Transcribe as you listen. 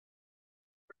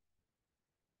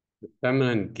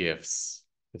Feminine gifts.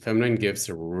 The feminine gifts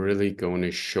are really going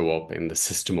to show up in the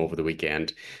system over the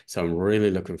weekend. So I'm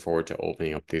really looking forward to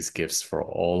opening up these gifts for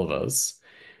all of us.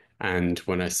 And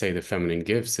when I say the feminine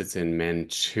gifts, it's in men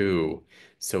too.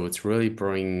 So it's really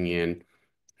bringing in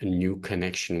a new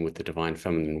connection with the divine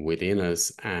feminine within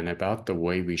us and about the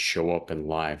way we show up in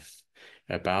life,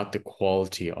 about the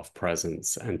quality of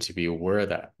presence, and to be aware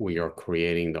that we are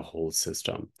creating the whole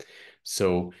system.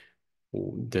 So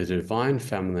the divine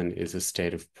feminine is a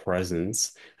state of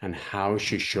presence and how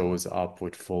she shows up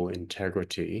with full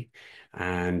integrity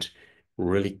and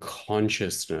really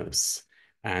consciousness,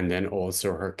 and then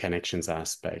also her connections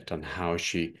aspect on how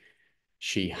she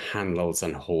handles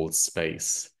and holds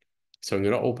space. So I'm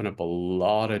going to open up a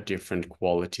lot of different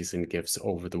qualities and gifts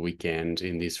over the weekend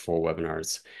in these four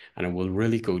webinars, and it will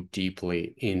really go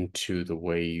deeply into the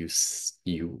way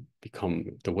you become,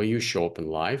 the way you show up in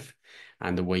life,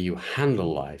 and the way you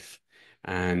handle life,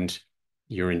 and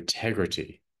your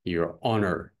integrity, your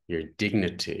honor, your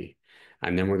dignity.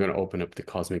 And then we're going to open up the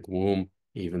cosmic womb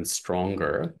even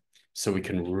stronger, so we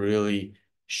can really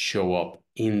show up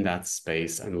in that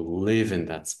space and live in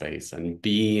that space and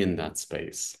be in that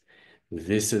space.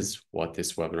 This is what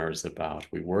this webinar is about.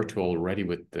 We worked already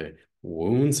with the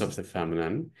wounds of the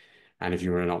feminine. And if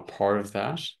you are not part of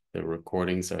that, the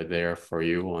recordings are there for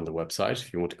you on the website.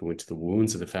 If you want to go into the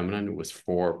wounds of the feminine, it was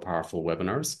 4 powerful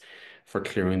webinars for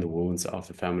clearing the wounds of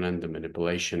the feminine, the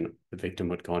manipulation, the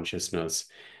victimhood consciousness,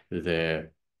 the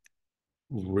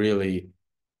really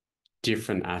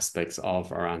different aspects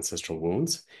of our ancestral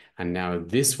wounds. And now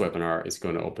this webinar is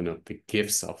going to open up the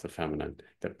gifts of the feminine,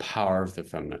 the power of the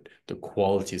feminine, the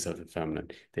qualities of the feminine,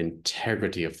 the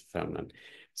integrity of the feminine.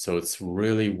 So it's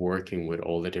really working with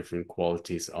all the different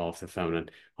qualities of the feminine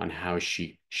on how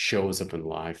she shows up in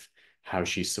life, how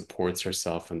she supports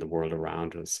herself and the world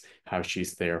around us, how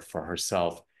she's there for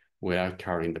herself without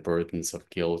carrying the burdens of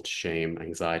guilt, shame,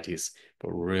 anxieties,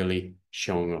 but really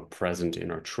showing up present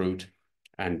in her truth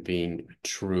and being a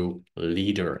true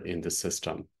leader in the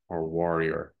system or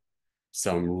warrior.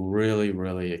 So I'm really,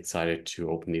 really excited to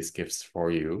open these gifts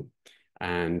for you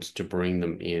and to bring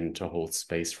them in to hold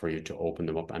space for you to open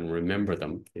them up and remember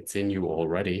them. It's in you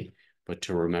already, but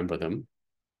to remember them.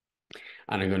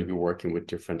 And I'm going to be working with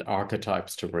different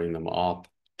archetypes to bring them up,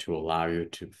 to allow you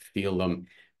to feel them,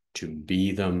 to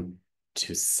be them,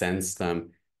 to sense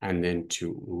them, and then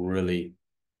to really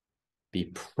be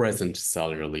present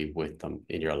cellularly with them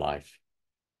in your life.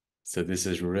 So this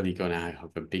is really going to have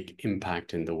a big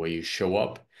impact in the way you show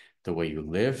up, the way you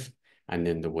live, and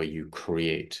then the way you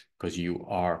create, because you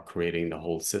are creating the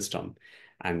whole system.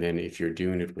 And then if you're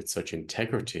doing it with such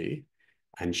integrity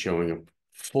and showing up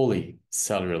fully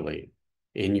cellularly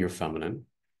in your feminine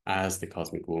as the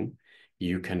cosmic womb,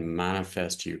 you can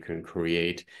manifest, you can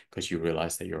create, because you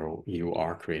realize that you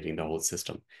are creating the whole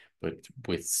system, but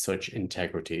with such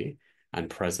integrity and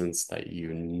presence that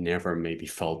you never maybe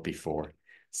felt before.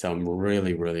 So I'm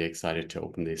really, really excited to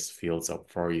open these fields up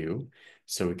for you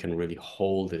so we can really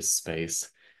hold this space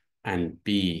and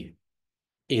be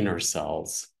in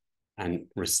ourselves and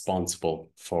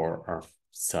responsible for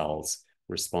ourselves,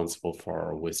 responsible for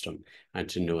our wisdom, and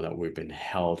to know that we've been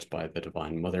held by the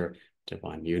Divine Mother,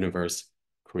 Divine Universe,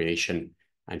 creation,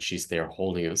 and she's there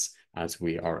holding us as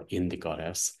we are in the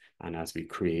Goddess and as we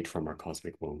create from our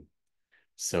cosmic womb.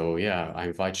 So yeah, I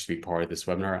invite you to be part of this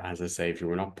webinar. As I say, if you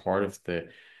were not part of the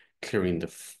clearing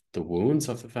the wounds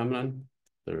of the feminine,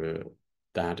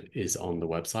 that is on the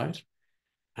website.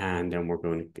 And then we're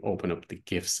going to open up the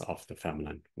gifts of the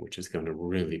feminine, which is going to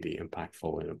really be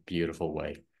impactful in a beautiful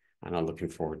way. And I'm looking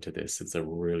forward to this. It's a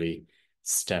really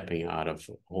stepping out of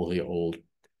all the old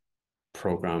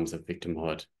programs of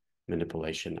victimhood,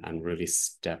 manipulation, and really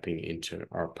stepping into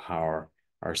our power,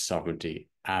 our sovereignty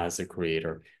as a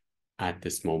creator at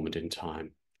this moment in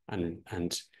time,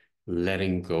 and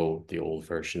letting go the old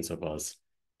versions of us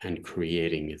and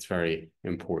creating. It's very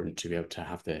important to be able to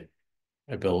have the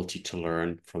ability to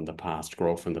learn from the past,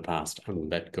 grow from the past,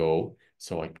 and let go.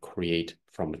 So I create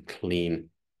from a clean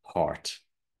heart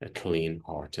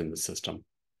in the system.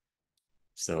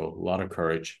 So a lot of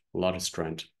courage, a lot of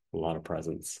strength, a lot of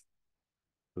presence.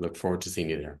 I look forward to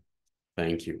seeing you there.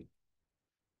 Thank you.